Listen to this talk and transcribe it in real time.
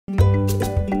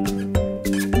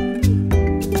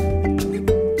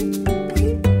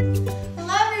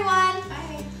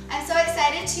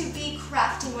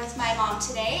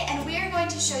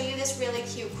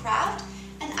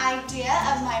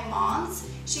of my mom's.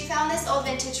 She found this old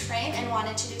vintage frame and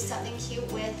wanted to do something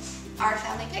cute with our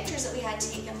family pictures that we had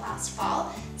taken last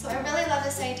fall. So I really love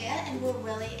this idea and we're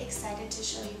really excited to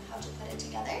show you how to put it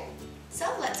together. So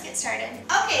let's get started.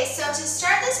 Okay, so to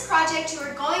start this project, you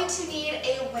are going to need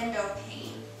a window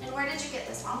pane. And where did you get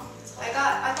this, Mom? I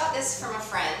got this from a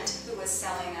friend who was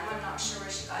selling them. I'm not sure where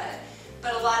she got it.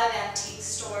 But a lot of antique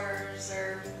stores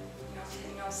or, if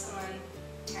you know someone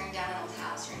tearing down an old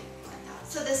house or anything like that.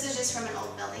 So this is just from an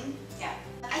old building? Yeah.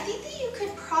 I think that you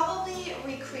could probably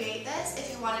recreate this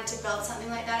if you wanted to build something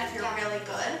like that, if you're really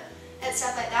good at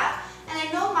stuff like that. And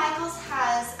I know Michael's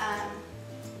has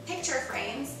picture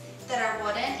frames that are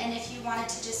wooden, and if you wanted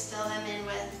to just fill them in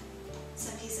with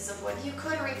some pieces of wood, you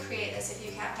could recreate this if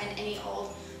you can't find any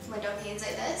old window panes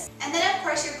like this. And then of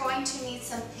course you're going to need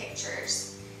some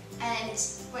pictures. And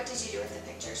what did you do with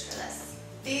the pictures for this?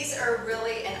 These are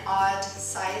really an odd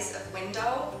size of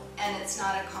window, and it's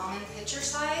not a common picture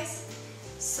size.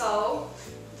 So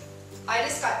I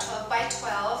just got 12 by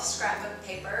 12 scrapbook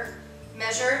paper,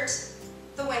 measured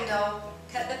the window,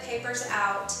 cut the papers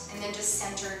out, and then just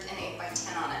centered an 8 by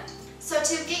 10 on it. So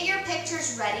to get your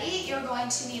pictures ready, you're going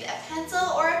to need a pencil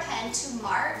or a pen to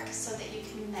mark so that you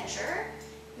can measure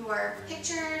your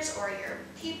pictures or your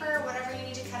paper, whatever you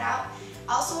need to cut out.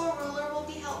 Also, a ruler will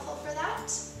be helpful for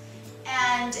that.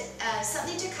 And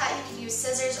something to cut, you can use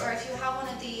scissors, or if you have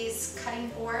one of these cutting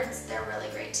boards, they're really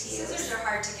great to use. Scissors are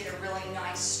hard to get a really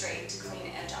nice, straight,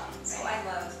 clean edge on, so I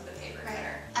love the paper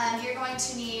cutter. You're going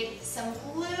to need some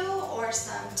glue or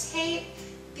some tape.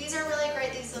 These are really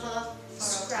great, these little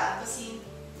scrapbooking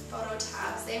photo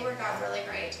tabs. They work out really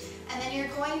great. And then you're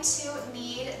going to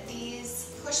need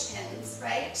these push pins,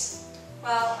 right?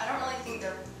 Well, I don't really think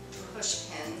they're push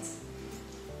pins.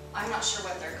 I'm not sure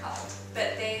what they're called,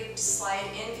 but they slide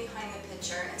in behind the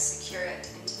picture and secure it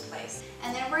into place.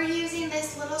 And then we're using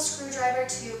this little screwdriver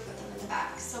to put them in the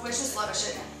back. So we're just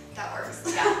pushing it. That works.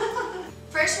 Yeah.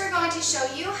 First, we're going to show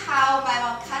you how my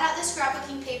mom cut out the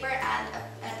scrapbooking paper and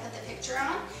put the picture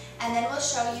on, and then we'll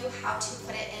show you how to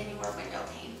put it in your window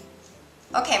pane.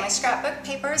 Okay, my scrapbook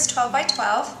paper is 12 by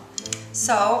 12,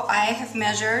 so I have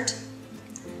measured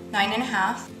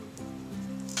 9.5.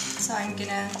 So I'm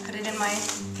gonna put it in my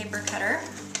paper cutter.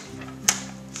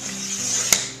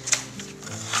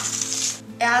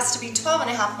 It has to be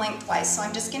 12.5 lengthwise, so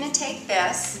I'm just gonna take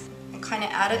this and kind of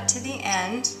add it to the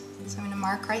end. So I'm gonna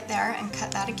mark right there and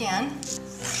cut that again.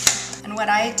 And what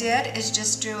I did is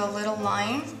just drew a little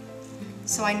line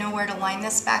so I know where to line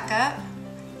this back up.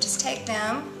 Just take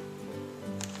them,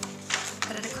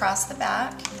 put it across the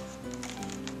back,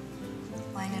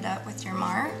 line it up with your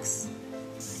marks,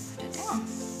 put it down.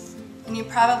 And you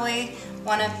probably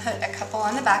want to put a couple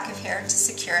on the back of here to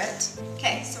secure it.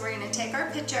 Okay, so we're going to take our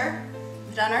picture,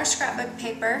 put it on our scrapbook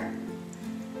paper,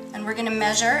 and we're going to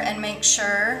measure and make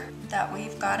sure that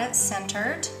we've got it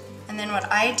centered. And then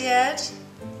what I did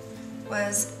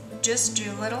was just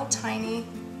do little tiny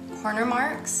corner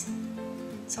marks.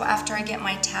 So after I get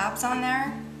my tabs on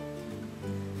there,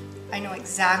 I know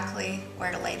exactly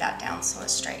where to lay that down so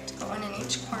it's straight. Go in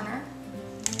each corner.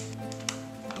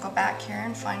 Go back here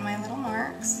and find my little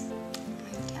marks.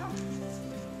 Lay it down.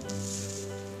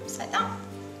 Just like that.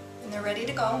 And they're ready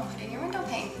to go. Put in your window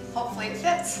pane. Hopefully it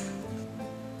fits.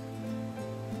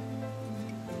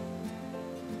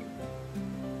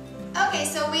 Okay,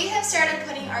 so we have started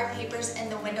putting our papers in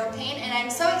the window pane, and I'm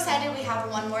so excited we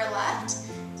have one more left.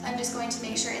 So I'm just going to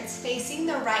make sure it's facing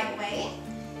the right way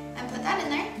and put that in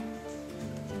there.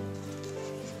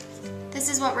 This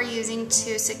is what we're using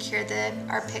to secure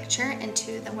our picture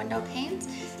into the window panes,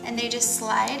 and they just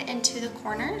slide into the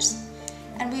corners.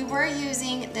 And we were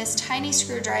using this tiny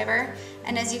screwdriver,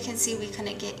 and as you can see, we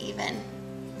couldn't get even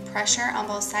pressure on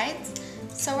both sides.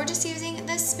 So we're just using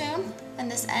this spoon and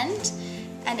this end,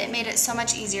 and it made it so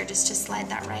much easier just to slide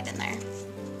that right in there.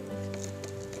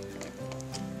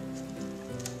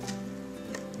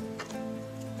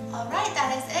 All right,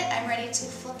 that is it. I'm ready to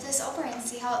flip this over and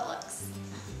see how it looks.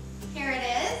 Here it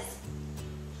is.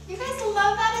 You guys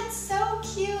love that? It's so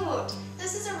cute.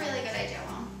 This is a really good idea,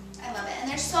 Mom. I love it. And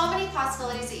there's so many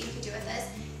possibilities that you could do with this.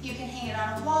 You can hang it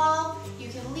on a wall. You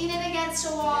can lean it against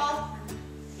a wall.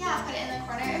 Yeah, put it in the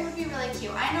corner. It would be really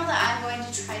cute. I know that I'm going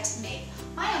to try to make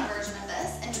my own version of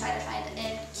this and try to find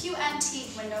a cute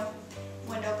antique window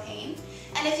pane.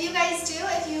 And if you guys do,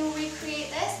 if you recreate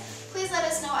this, please let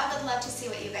us know. I would love to see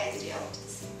what you guys do.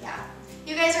 Yeah,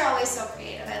 you guys are always so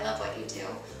creative. I love what you do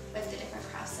with the different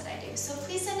crafts that I do. So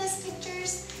please send us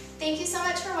pictures. Thank you so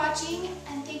much for watching,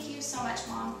 and thank you so much,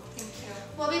 Mom. Thank you.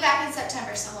 We'll be back in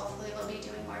September, so hopefully we'll be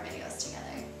doing more videos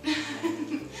together.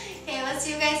 Okay, let's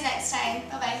see you guys next time.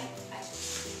 Bye-bye.